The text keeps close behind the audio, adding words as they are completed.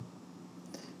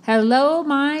Hello,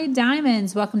 my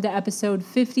diamonds. Welcome to episode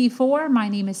 54. My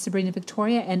name is Sabrina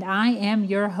Victoria, and I am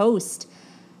your host.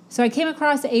 So I came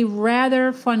across a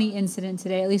rather funny incident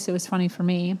today, at least it was funny for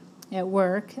me at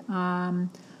work,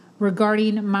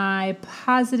 regarding my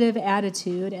positive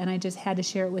attitude, and I just had to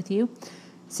share it with you.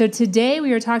 So today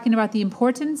we are talking about the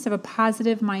importance of a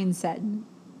positive mindset.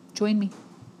 Join me.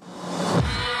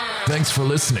 Thanks for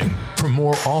listening. For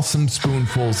more awesome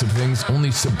spoonfuls of things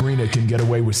only Sabrina can get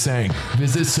away with saying,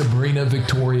 visit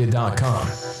SabrinaVictoria.com.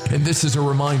 And this is a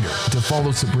reminder to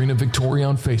follow Sabrina Victoria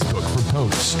on Facebook for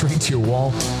posts straight to your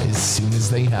wall as soon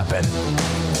as they happen.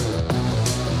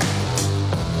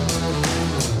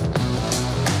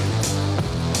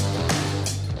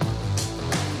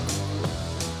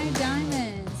 Hi,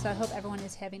 diamonds. So I hope everyone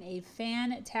is having a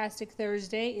fantastic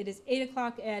Thursday. It is 8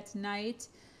 o'clock at night.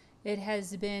 It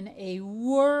has been a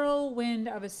whirlwind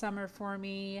of a summer for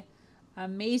me.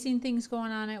 Amazing things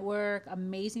going on at work.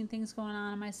 Amazing things going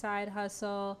on my side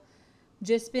hustle.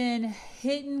 Just been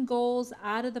hitting goals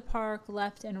out of the park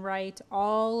left and right.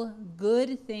 All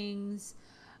good things.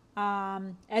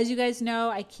 As you guys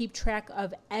know, I keep track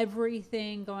of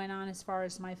everything going on as far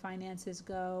as my finances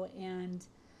go. And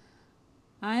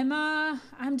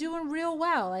I'm doing real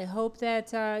well. I hope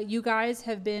that you guys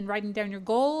have been writing down your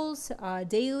goals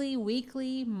daily,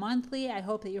 weekly, monthly. I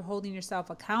hope that you're holding yourself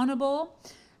accountable.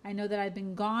 I know that I've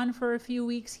been gone for a few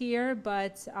weeks here,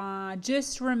 but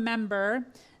just remember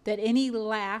that any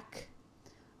lack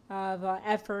of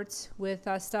efforts with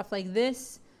stuff like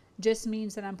this just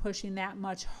means that I'm pushing that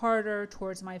much harder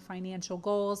towards my financial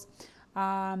goals. You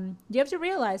have to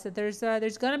realize that there's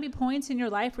going to be points in your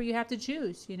life where you have to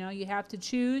choose. You have to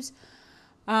choose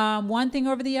one thing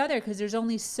over the other because there's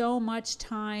only so much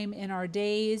time in our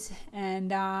days.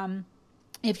 And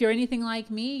if you're anything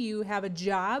like me, you have a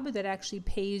job that actually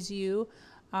pays you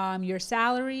your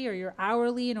salary or your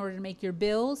hourly in order to make your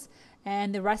bills.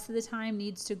 And the rest of the time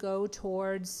needs to go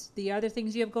towards the other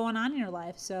things you have going on in your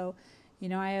life. So,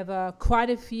 I have quite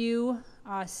a few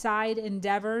side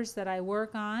endeavors that I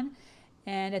work on.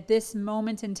 And at this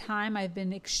moment in time, I've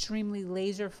been extremely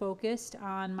laser focused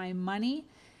on my money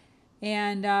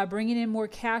and bringing in more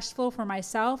cash flow for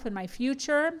myself and my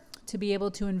future to be able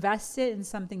to invest it in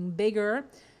something bigger.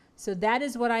 So that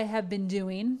is what I have been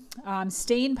doing.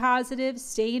 Staying positive,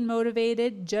 staying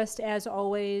motivated, just as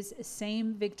always,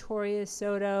 same Victoria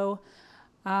Soto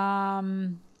that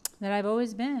I've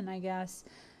always been, I guess.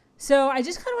 So I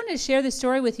just kind of wanted to share this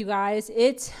story with you guys.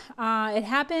 It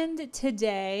happened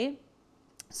today.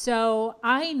 So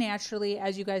I naturally,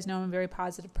 as you guys know, I'm a very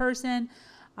positive person,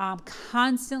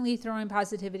 constantly throwing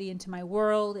positivity into my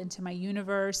world, into my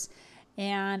universe.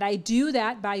 And I do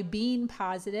that by being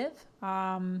positive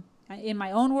in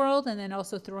my own world and then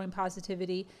also throwing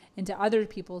positivity into other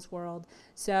people's world.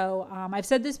 So I've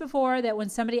said this before, that when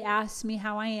somebody asks me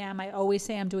how I am, I always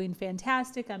say I'm doing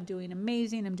fantastic, I'm doing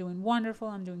amazing, I'm doing wonderful,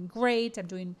 I'm doing great, I'm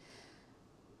doing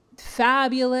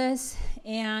fabulous.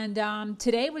 And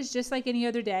today was just like any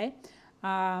other day.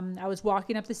 I was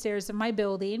walking up the stairs of my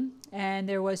building and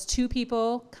there was two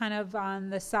people kind of on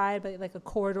the side, but like a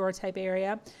corridor type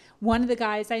area. One of the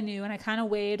guys I knew, and I kind of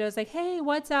waved. I was like, hey,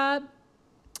 what's up?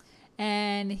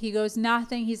 And he goes,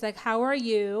 nothing. He's like, how are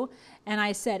you? And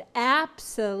I said,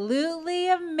 absolutely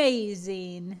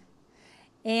amazing.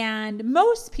 And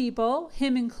most people,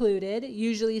 him included,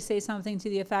 usually say something to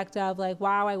the effect of like,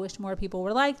 wow, I wish more people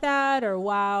were like that, or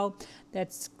wow,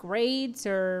 that's great,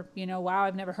 or, wow,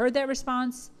 I've never heard that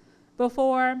response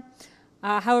before.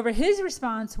 However, his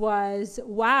response was,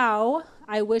 wow,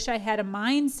 I wish I had a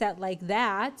mindset like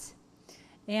that.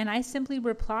 And I simply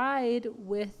replied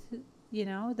with,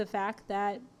 the fact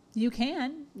that you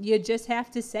just have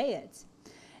to say it.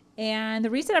 And the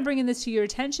reason I'm bringing this to your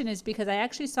attention is because I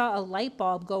actually saw a light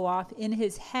bulb go off in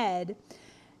his head.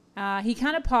 He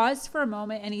kind of paused for a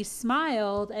moment and he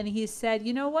smiled and he said,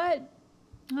 you know what?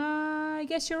 I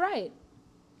guess you're right.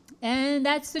 And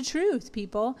that's the truth,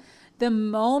 people. The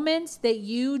moment that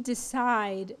you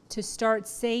decide to start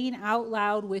saying out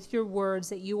loud with your words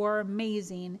that you are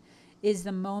amazing is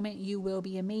the moment you will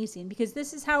be amazing. Because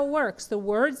this is how it works. The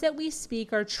words that we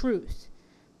speak are truth,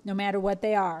 no matter what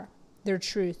they are. They're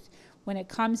truth. When it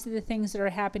comes to the things that are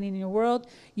happening in your world,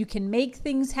 you can make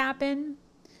things happen.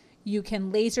 You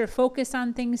can laser focus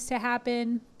on things to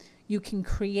happen. You can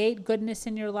create goodness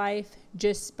in your life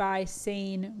just by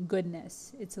saying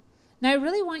goodness. Now, I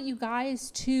really want you guys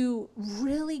to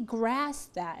really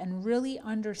grasp that and really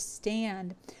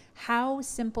understand how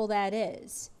simple that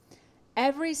is.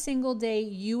 Every single day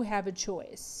you have a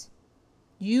choice.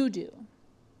 You do.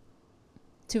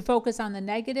 To focus on the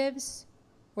negatives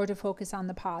or to focus on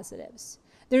the positives.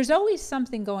 There's always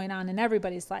something going on in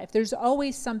everybody's life. There's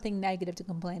always something negative to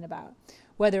complain about,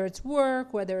 whether it's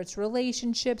work, whether it's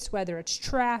relationships, whether it's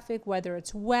traffic, whether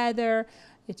it's weather,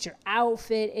 it's your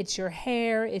outfit, it's your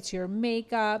hair, it's your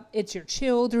makeup, it's your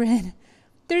children.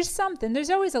 There's something. There's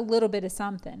always a little bit of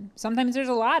something. Sometimes there's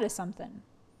a lot of something.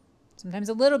 Sometimes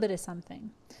a little bit of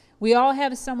something. We all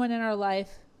have someone in our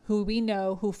life who we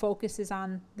know who focuses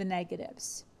on the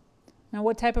negatives. Now,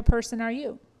 what type of person are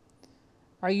you?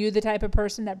 Are you the type of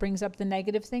person that brings up the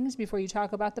negative things before you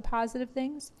talk about the positive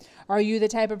things? Are you the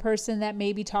type of person that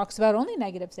maybe talks about only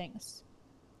negative things?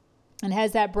 And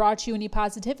has that brought you any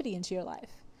positivity into your life?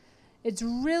 It's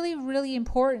really, really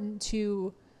important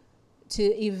to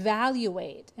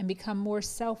evaluate and become more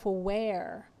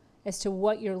self-aware as to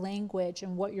what your language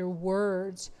and what your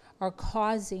words are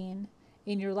causing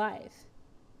in your life.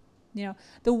 You know,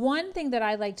 the one thing that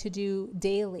I like to do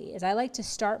daily is I like to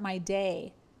start my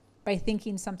day by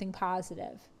thinking something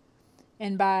positive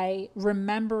and by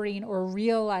remembering or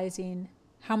realizing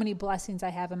how many blessings I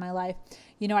have in my life.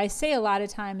 You know, I say a lot of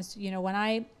times, you know, when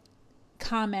I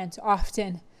comment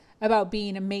often about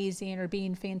being amazing or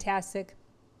being fantastic,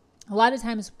 a lot of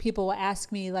times people will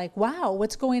ask me like, wow,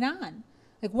 what's going on?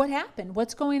 Like, what happened?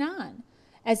 What's going on?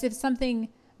 As if something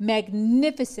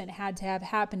magnificent had to have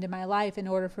happened in my life in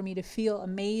order for me to feel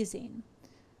amazing.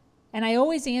 And I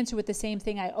always answer with the same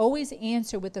thing. I always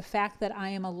answer with the fact that I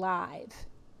am alive.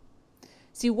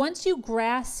 See, once you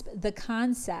grasp the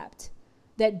concept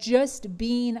that just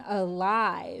being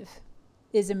alive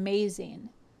is amazing,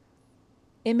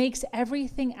 it makes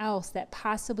everything else that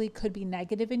possibly could be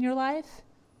negative in your life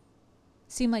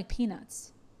seem like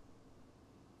peanuts.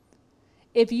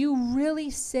 If you really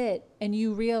sit and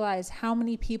you realize how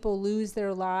many people lose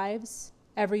their lives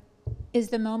every is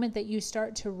the moment that you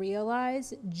start to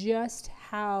realize just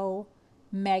how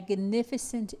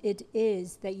magnificent it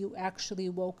is that you actually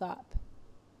woke up,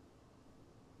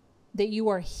 that you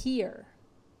are here,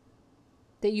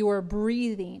 that you are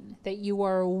breathing, that you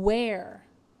are aware,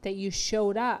 that you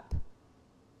showed up.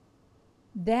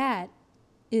 That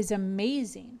is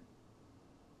amazing.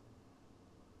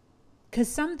 Because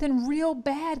something real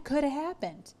bad could have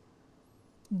happened.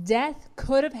 Death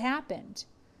could have happened.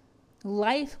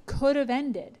 Life could have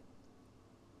ended.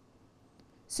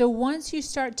 So once you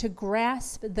start to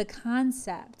grasp the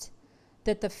concept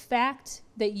that the fact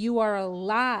that you are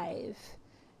alive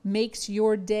makes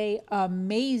your day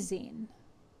amazing,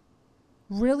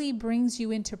 really brings you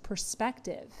into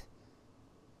perspective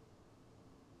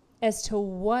as to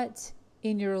what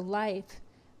in your life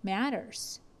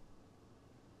matters.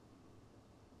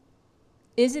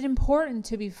 Is it important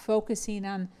to be focusing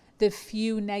on the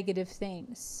few negative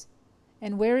things?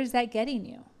 And where is that getting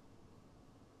you?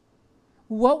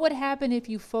 What would happen if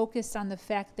you focused on the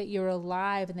fact that you're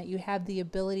alive and that you have the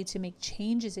ability to make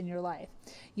changes in your life?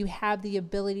 You have the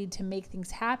ability to make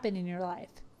things happen in your life.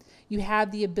 You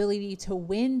have the ability to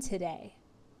win today.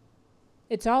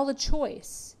 It's all a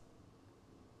choice.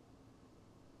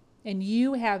 And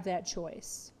you have that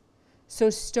choice. So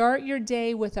start your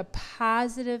day with a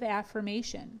positive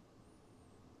affirmation.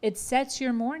 It sets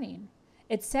your morning.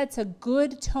 It sets a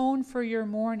good tone for your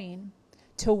morning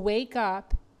to wake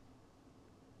up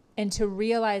and to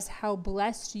realize how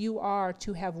blessed you are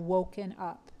to have woken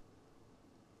up.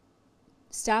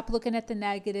 Stop looking at the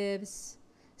negatives.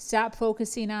 Stop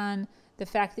focusing on the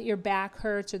fact that your back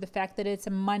hurts or the fact that it's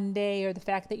a Monday or the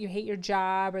fact that you hate your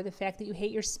job or the fact that you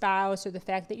hate your spouse or the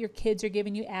fact that your kids are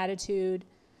giving you attitude.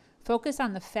 Focus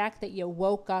on the fact that you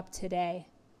woke up today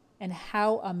and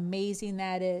how amazing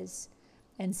that is.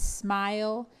 And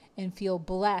smile and feel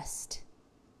blessed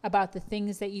about the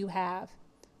things that you have.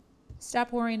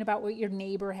 Stop worrying about what your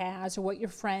neighbor has or what your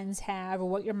friends have or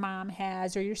what your mom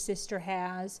has or your sister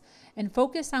has, and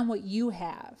focus on what you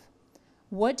have.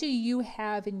 What do you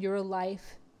have in your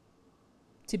life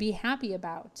to be happy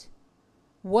about?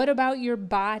 What about your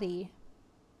body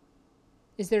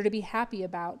is there to be happy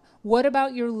about? What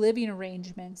about your living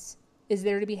arrangements is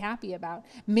there to be happy about?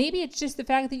 Maybe it's just the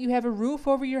fact that you have a roof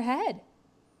over your head.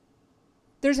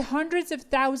 There's hundreds of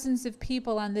thousands of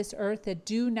people on this earth that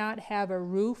do not have a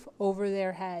roof over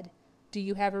their head. Do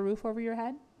you have a roof over your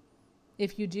head?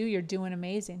 If you do, you're doing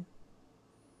amazing.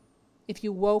 If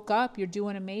you woke up, you're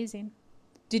doing amazing.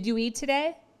 Did you eat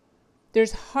today?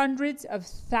 There's hundreds of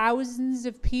thousands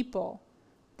of people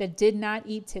that did not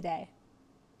eat today.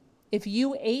 If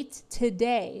you ate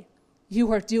today,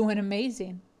 you are doing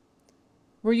amazing.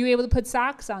 Were you able to put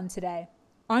socks on today?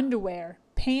 Underwear,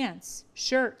 pants,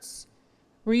 shirts?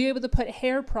 Were you able to put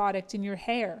hair product in your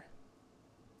hair?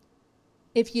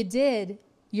 If you did,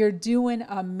 you're doing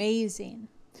amazing.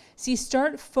 See,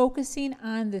 start focusing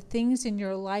on the things in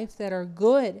your life that are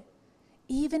good,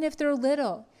 even if they're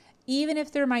little, even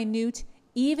if they're minute,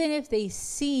 even if they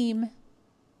seem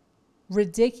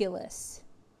ridiculous.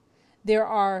 There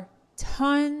are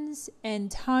tons and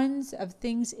tons of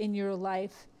things in your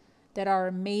life that are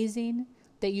amazing,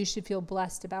 that you should feel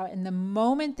blessed about. And the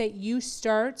moment that you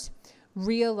start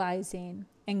realizing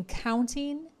and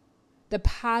counting the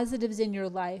positives in your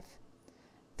life,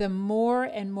 the more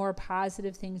and more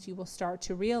positive things you will start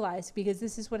to realize, because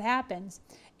this is what happens.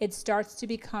 It starts to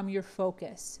become your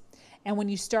focus. And when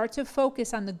you start to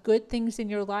focus on the good things in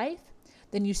your life,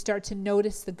 then you start to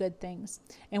notice the good things.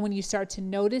 And when you start to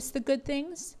notice the good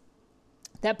things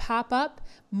that pop up,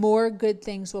 more good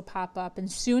things will pop up.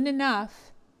 And soon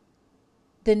enough,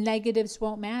 the negatives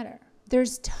won't matter.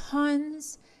 There's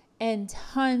tons and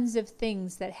tons of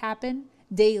things that happen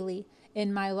daily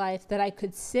in my life that I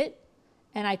could sit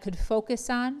and I could focus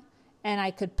on and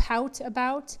I could pout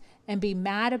about and be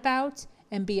mad about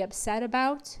and be upset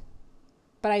about,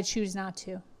 but I choose not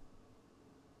to.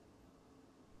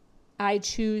 I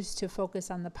choose to focus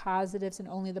on the positives and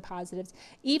only the positives.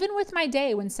 Even with my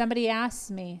day, when somebody asks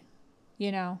me,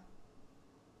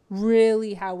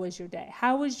 really, how was your day?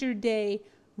 How was your day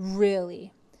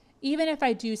really? Even if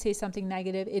I do say something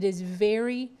negative, it is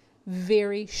very,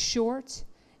 very short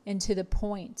and to the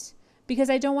point, because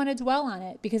I don't want to dwell on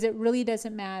it, because it really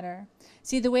doesn't matter.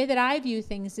 See, the way that I view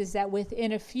things is that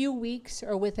within a few weeks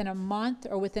or within a month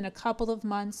or within a couple of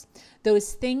months,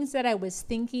 those things that I was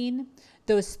thinking,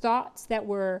 those thoughts that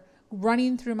were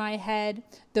running through my head,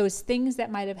 those things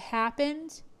that might have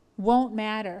happened won't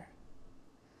matter.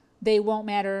 They won't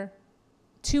matter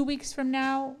 2 weeks from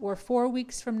now or 4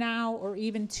 weeks from now or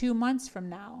even 2 months from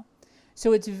now.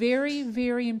 So it's very,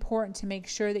 very important to make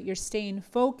sure that you're staying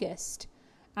focused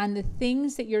on the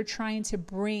things that you're trying to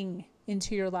bring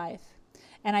into your life.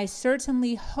 And I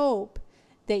certainly hope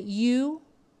that you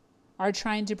are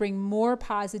trying to bring more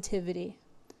positivity,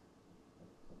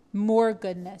 more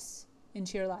goodness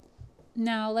into your life.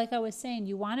 Now, like I was saying,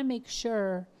 you want to make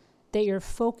sure that you're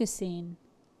focusing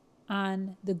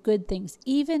on the good things,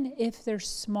 even if they're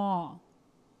small.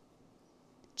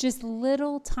 Just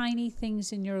little tiny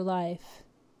things in your life.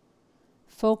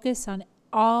 Focus on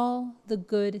all the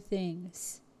good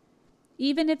things.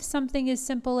 Even if something as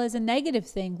simple as a negative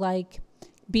thing, like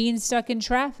being stuck in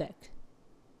traffic,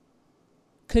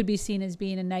 could be seen as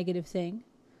being a negative thing.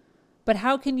 But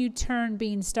how can you turn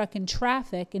being stuck in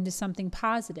traffic into something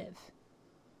positive?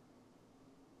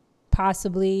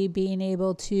 Possibly being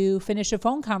able to finish a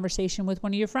phone conversation with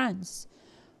one of your friends.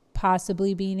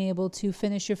 Possibly being able to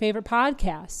finish your favorite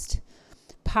podcast.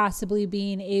 Possibly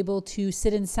being able to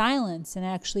sit in silence and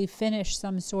actually finish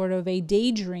some sort of a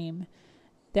daydream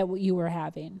that you were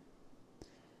having.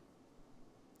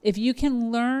 If you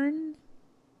can learn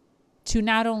to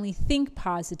not only think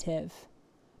positive,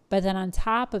 but then on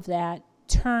top of that,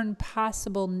 turn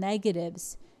possible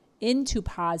negatives into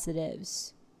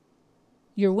positives,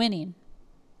 you're winning.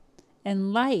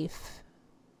 And life,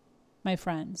 my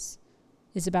friends,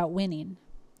 is about winning.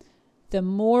 The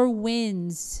more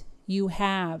wins you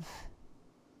have,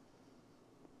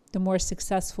 the more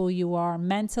successful you are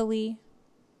mentally,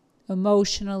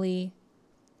 emotionally,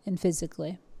 and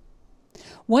physically.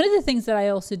 One of the things that I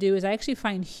also do is I actually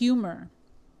find humor.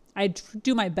 I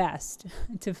do my best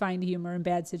to find humor in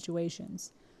bad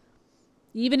situations.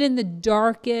 Even in the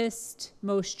darkest,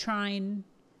 most trying,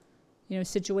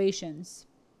 situations.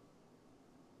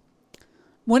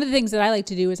 One of the things that I like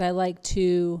to do is I like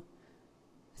to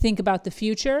think about the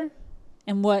future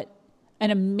and what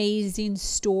an amazing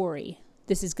story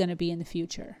this is going to be in the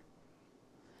future.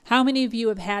 How many of you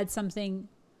have had something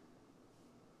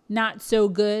not so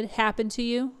good happen to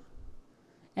you,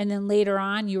 and then later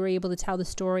on you were able to tell the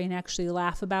story and actually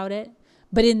laugh about it?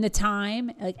 But in the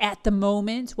time, like at the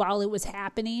moment while it was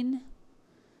happening,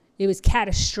 it was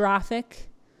catastrophic.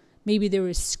 Maybe there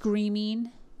was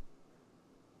screaming.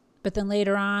 But then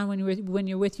later on, when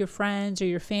you're with your friends or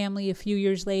your family a few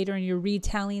years later and you're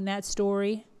retelling that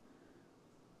story,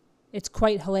 it's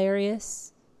quite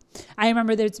hilarious. I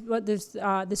remember there's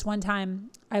this one time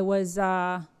I was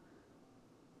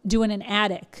doing an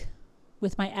attic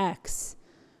with my ex.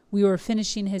 We were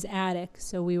finishing his attic,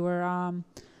 so we were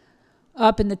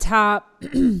up in the top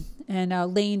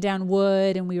and laying down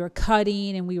wood, and we were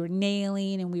cutting and we were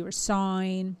nailing and we were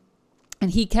sawing. And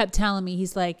he kept telling me,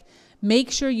 he's like, make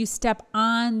sure you step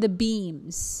on the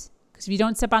beams, because if you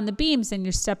don't step on the beams, then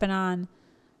you're stepping on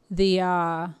the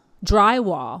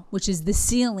drywall, which is the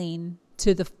ceiling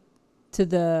to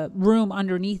the room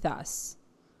underneath us.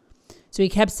 So he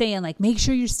kept saying, like, make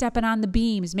sure you're stepping on the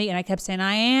beams. And I kept saying,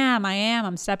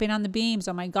 I'm stepping on the beams.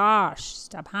 Oh my gosh,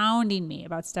 stop hounding me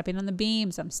about stepping on the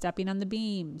beams. I'm stepping on the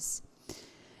beams.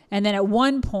 And then at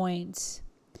one point,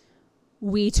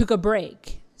 we took a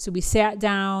break. So we sat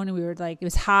down and we were like, it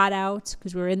was hot out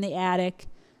because we were in the attic.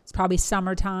 It's probably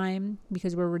summertime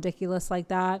because we're ridiculous like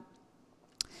that.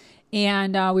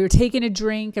 And we were taking a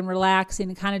drink and relaxing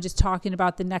and kind of just talking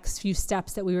about the next few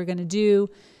steps that we were going to do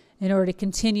in order to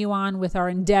continue on with our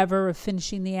endeavor of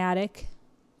finishing the attic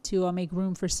to make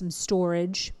room for some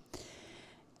storage.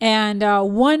 And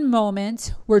one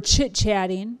moment, we're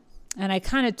chit-chatting, and I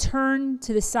kind of turned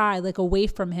to the side, like away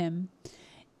from him,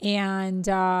 and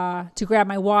to grab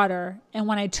my water. And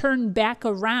when I turned back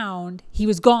around, he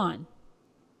was gone,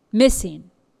 missing.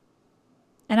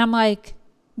 And I'm like,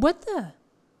 what the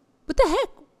heck?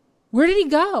 Where did he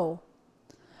go?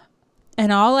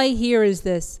 And all I hear is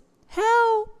this,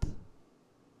 help.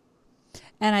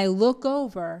 And I look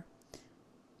over,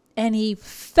 and he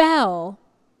fell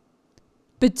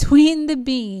between the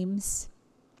beams,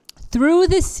 through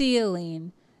the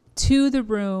ceiling, to the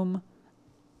room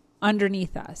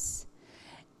underneath us.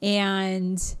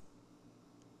 And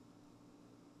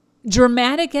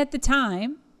dramatic at the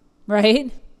time,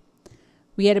 right?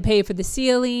 We had to pay for the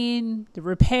ceiling, the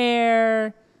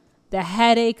repair, the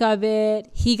headache of it.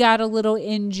 He got a little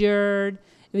injured.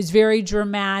 It was very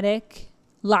dramatic.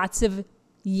 Lots of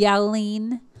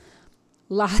yelling.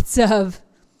 Lots of,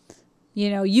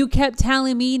 you kept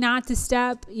telling me not to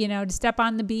step, to step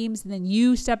on the beams. And then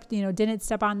you didn't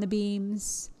step on the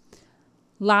beams.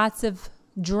 Lots of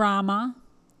drama.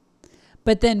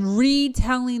 But then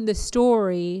retelling the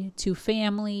story to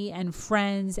family and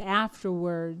friends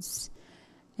afterwards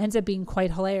ends up being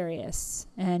quite hilarious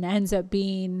and ends up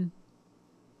being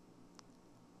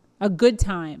a good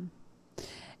time.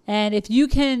 And if you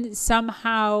can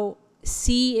somehow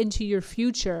see into your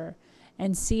future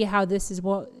and see how this is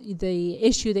what the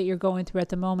issue that you're going through at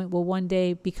the moment will one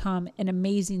day become an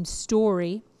amazing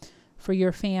story for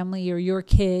your family or your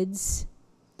kids,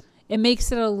 it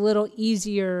makes it a little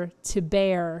easier to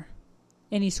bear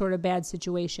any sort of bad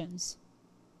situations.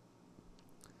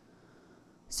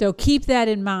 So keep that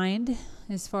in mind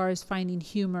as far as finding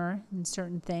humor in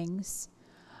certain things.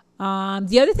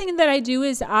 The other thing that I do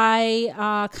is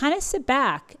I kind of sit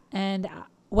back, and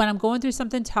when I'm going through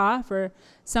something tough or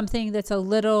something that's a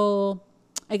little,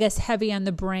 I guess, heavy on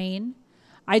the brain,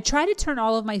 I try to turn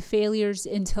all of my failures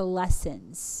into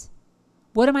lessons.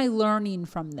 What am I learning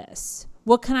from this?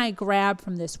 What can I grab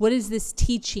from this? What is this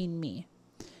teaching me?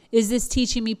 Is this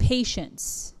teaching me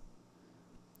patience?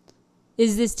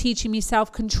 Is this teaching me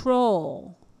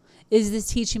self-control? Is this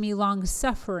teaching me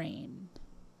long-suffering?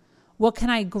 What can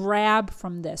I grab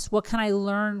from this? What can I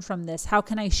learn from this? How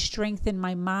can I strengthen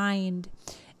my mind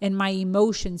and my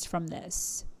emotions from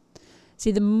this?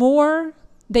 See, the more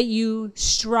that you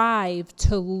strive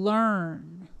to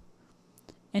learn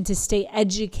and to stay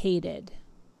educated,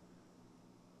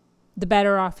 the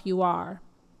better off you are.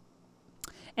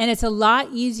 And it's a lot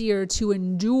easier to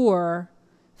endure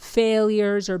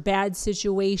failures or bad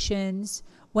situations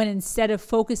when instead of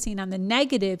focusing on the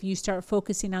negative, you start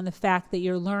focusing on the fact that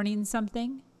you're learning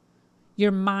something.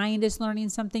 Your mind is learning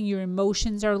something. Your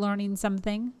emotions are learning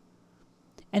something.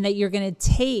 And that you're going to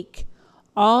take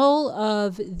all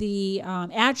of the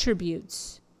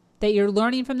attributes that you're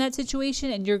learning from that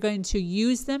situation and you're going to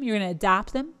use them, you're going to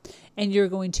adopt them, and you're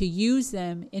going to use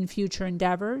them in future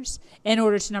endeavors in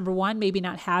order to, number one, maybe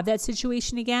not have that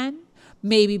situation again,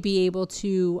 maybe be able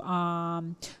to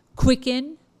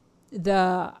quicken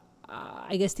the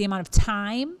amount of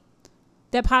time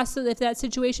that possibly, if that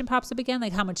situation pops up again,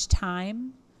 like how much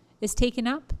time is taken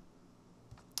up,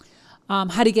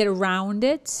 how to get around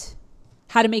it,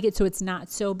 how to make it so it's not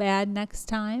so bad next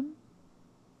time.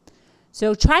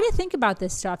 So try to think about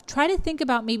this stuff. Try to think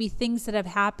about maybe things that have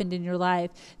happened in your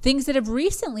life, things that have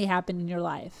recently happened in your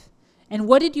life. And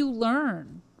what did you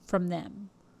learn from them?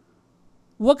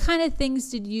 What kind of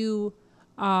things did you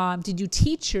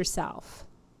teach yourself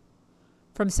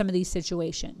from some of these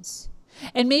situations?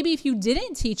 And maybe if you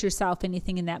didn't teach yourself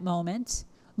anything in that moment,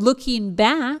 looking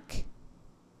back,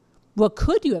 what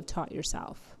could you have taught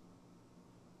yourself?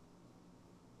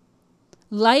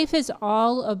 Life is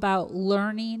all about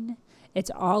learning. It's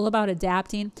all about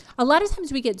adapting. A lot of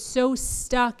times we get so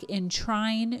stuck in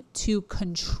trying to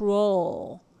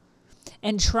control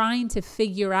and trying to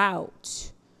figure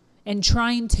out and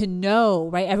trying to know,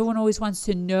 right? Everyone always wants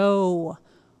to know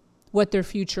what their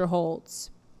future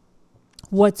holds,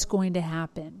 what's going to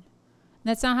happen.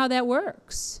 That's not how that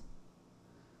works.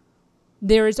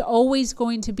 There is always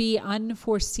going to be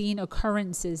unforeseen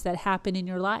occurrences that happen in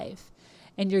your life.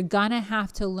 And you're going to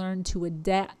have to learn to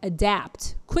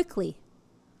adapt quickly.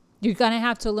 You're going to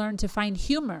have to learn to find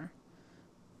humor.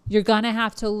 You're going to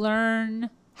have to learn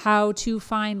how to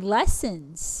find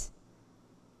lessons.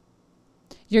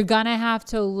 You're going to have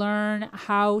to learn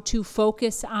how to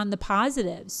focus on the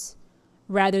positives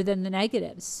rather than the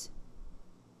negatives.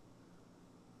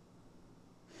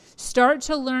 Start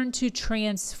to learn to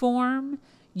transform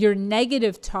your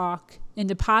negative talk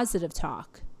into positive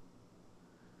talk.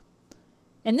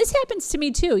 And this happens to me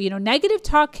too. Negative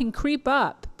talk can creep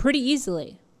up pretty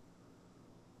easily.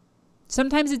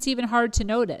 Sometimes it's even hard to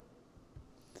note it.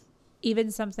 Even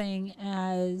something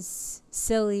as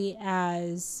silly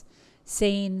as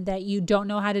saying that you don't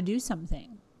know how to do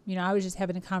something. I was just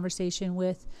having a conversation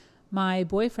with my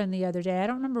boyfriend the other day. I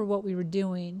don't remember what we were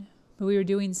doing, but we were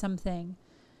doing something.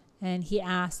 And he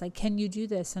asked, can you do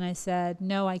this? And I said,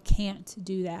 no, I can't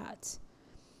do that.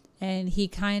 And he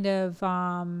kind of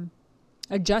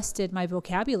adjusted my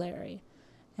vocabulary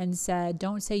and said,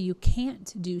 don't say you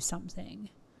can't do something.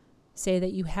 Say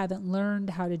that you haven't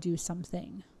learned how to do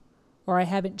something, or I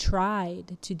haven't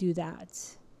tried to do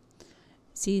that.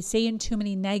 See, saying too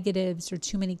many negatives or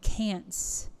too many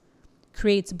can'ts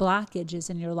creates blockages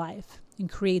in your life and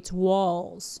creates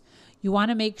walls. You want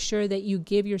to make sure that you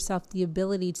give yourself the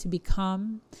ability to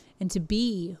become and to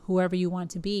be whoever you want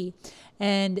to be.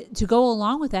 And to go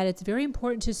along with that, it's very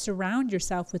important to surround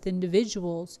yourself with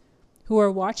individuals who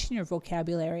are watching your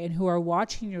vocabulary and who are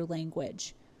watching your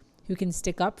language, who can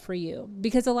stick up for you.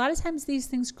 Because a lot of times these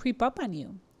things creep up on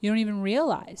you. You don't even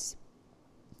realize.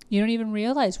 You don't even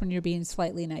realize when you're being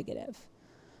slightly negative.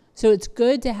 So it's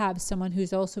good to have someone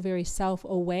who's also very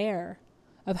self-aware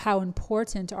of how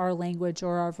important our language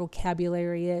or our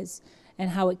vocabulary is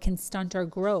and how it can stunt our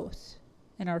growth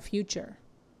and our future.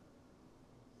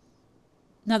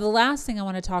 Now, the last thing I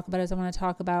want to talk about is I want to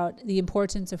talk about the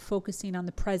importance of focusing on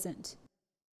the present.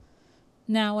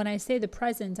 Now, when I say the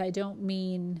present, I don't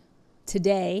mean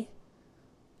today.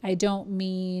 I don't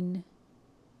mean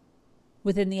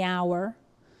within the hour.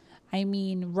 I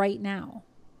mean right now.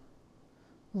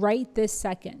 Right this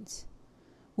second.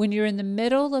 When you're in the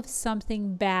middle of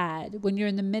something bad, when you're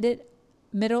in the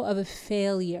middle of a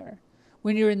failure,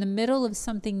 when you're in the middle of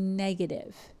something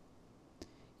negative,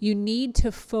 you need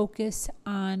to focus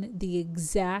on the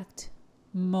exact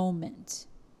moment.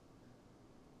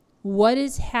 What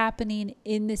is happening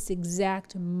in this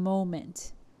exact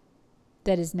moment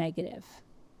that is negative?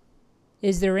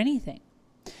 Is there anything?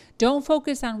 Don't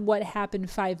focus on what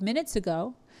happened 5 minutes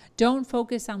ago. Don't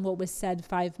focus on what was said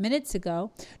 5 minutes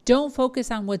ago. Don't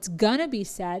focus on what's going to be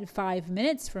said 5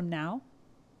 minutes from now.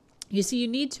 You see, you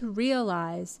need to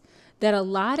realize that a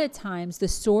lot of times the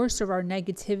source of our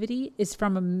negativity is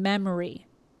from a memory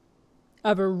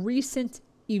of a recent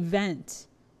event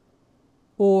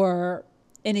or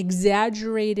an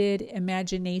exaggerated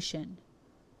imagination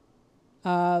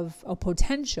of a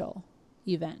potential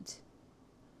event.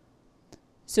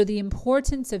 So the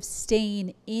importance of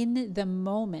staying in the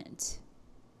moment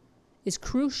is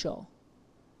crucial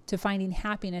to finding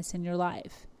happiness in your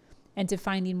life and to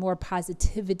finding more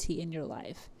positivity in your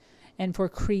life and for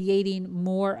creating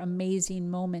more amazing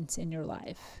moments in your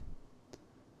life.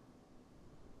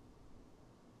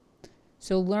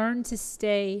 So learn to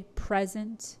stay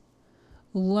present.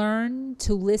 Learn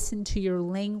to listen to your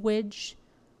language.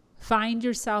 Find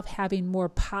yourself having more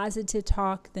positive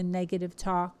talk than negative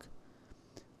talk.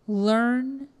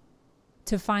 Learn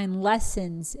to find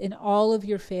lessons in all of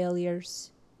your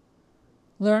failures.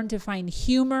 Learn to find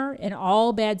humor in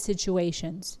all bad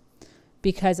situations,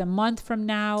 because a month from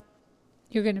now,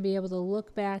 you're going to be able to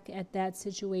look back at that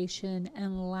situation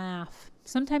and laugh,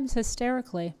 sometimes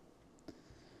hysterically.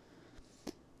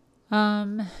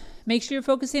 Make sure you're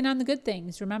focusing on the good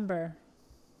things. Remember,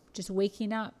 just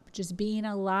waking up, just being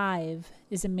alive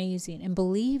is amazing. And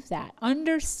believe that.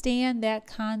 Understand that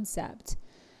concept.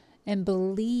 And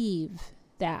believe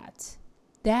that.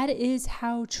 That is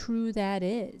how true that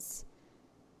is.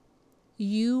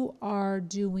 You are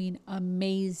doing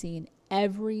amazing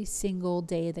every single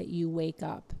day that you wake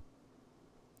up.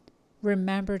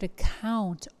 Remember to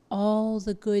count all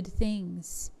the good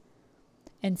things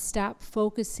and stop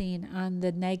focusing on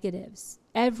the negatives.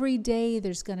 Every day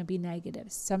there's going to be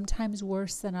negatives, sometimes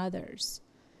worse than others.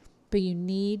 But you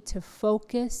need to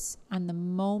focus on the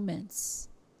moments.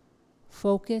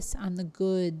 Focus on the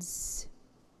goods,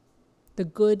 the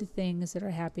good things that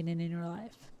are happening in your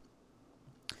life.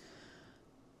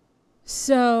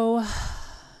 So,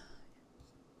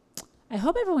 I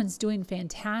hope everyone's doing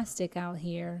fantastic out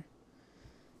here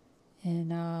in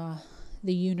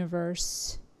the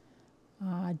universe.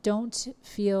 Don't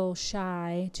feel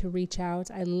shy to reach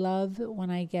out. I love when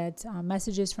I get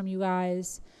messages from you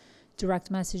guys,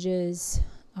 direct messages,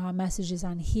 messages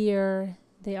on here.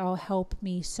 They all help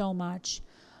me so much.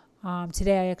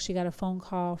 Today I actually got a phone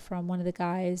call from one of the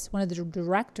guys, one of the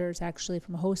directors actually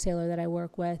from a wholesaler that I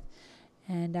work with.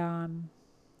 And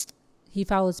he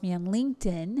follows me on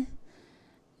LinkedIn.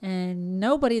 And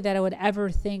nobody that I would ever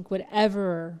think would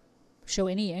ever show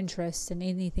any interest in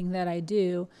anything that I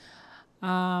do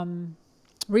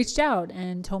reached out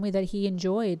and told me that he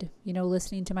enjoyed,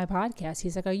 listening to my podcast.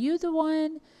 He's like, are you the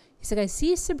one? He's like, I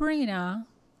see Sabrina.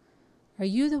 Are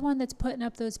you the one that's putting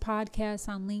up those podcasts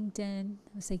on LinkedIn?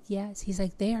 I was like, yes. He's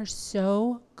like, they are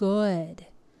so good.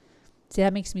 See,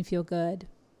 that makes me feel good.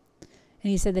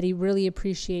 And he said that he really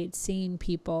appreciates seeing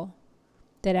people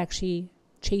that actually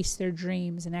chase their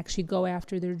dreams and actually go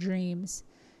after their dreams.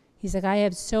 He's like, I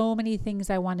have so many things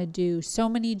I want to do, so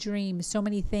many dreams, so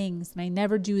many things, and I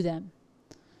never do them.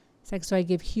 It's like, so I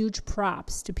give huge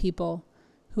props to people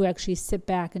who actually sit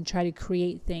back and try to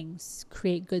create things,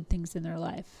 create good things in their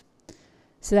life.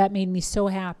 So that made me so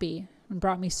happy and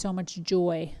brought me so much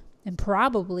joy. And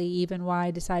probably even why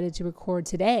I decided to record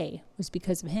today was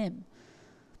because of him.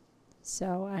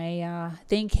 So I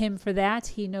thank him for that.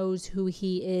 He knows who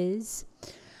he is.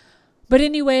 But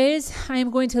anyways, I am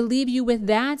going to leave you with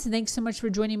that. Thanks so much for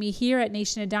joining me here at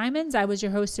Nation of Diamonds. I was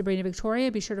your host, Sabrina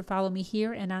Victoria. Be sure to follow me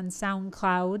here and on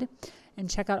SoundCloud. And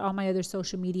check out all my other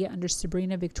social media under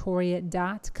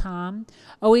SabrinaVictoria.com.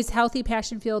 Always healthy,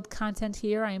 passion-filled content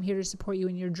here. I am here to support you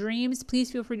in your dreams. Please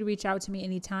feel free to reach out to me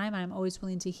anytime. I am always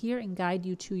willing to hear and guide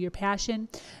you to your passion.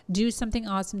 Do something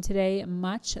awesome today.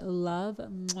 Much love.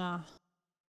 Mwah.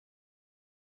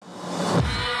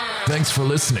 Thanks for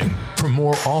listening. For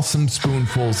more awesome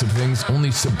spoonfuls of things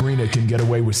only Sabrina can get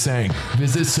away with saying,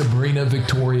 visit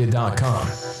SabrinaVictoria.com.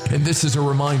 And this is a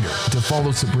reminder to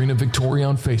follow Sabrina Victoria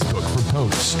on Facebook for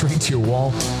posts straight to your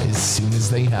wall as soon as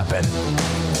they happen.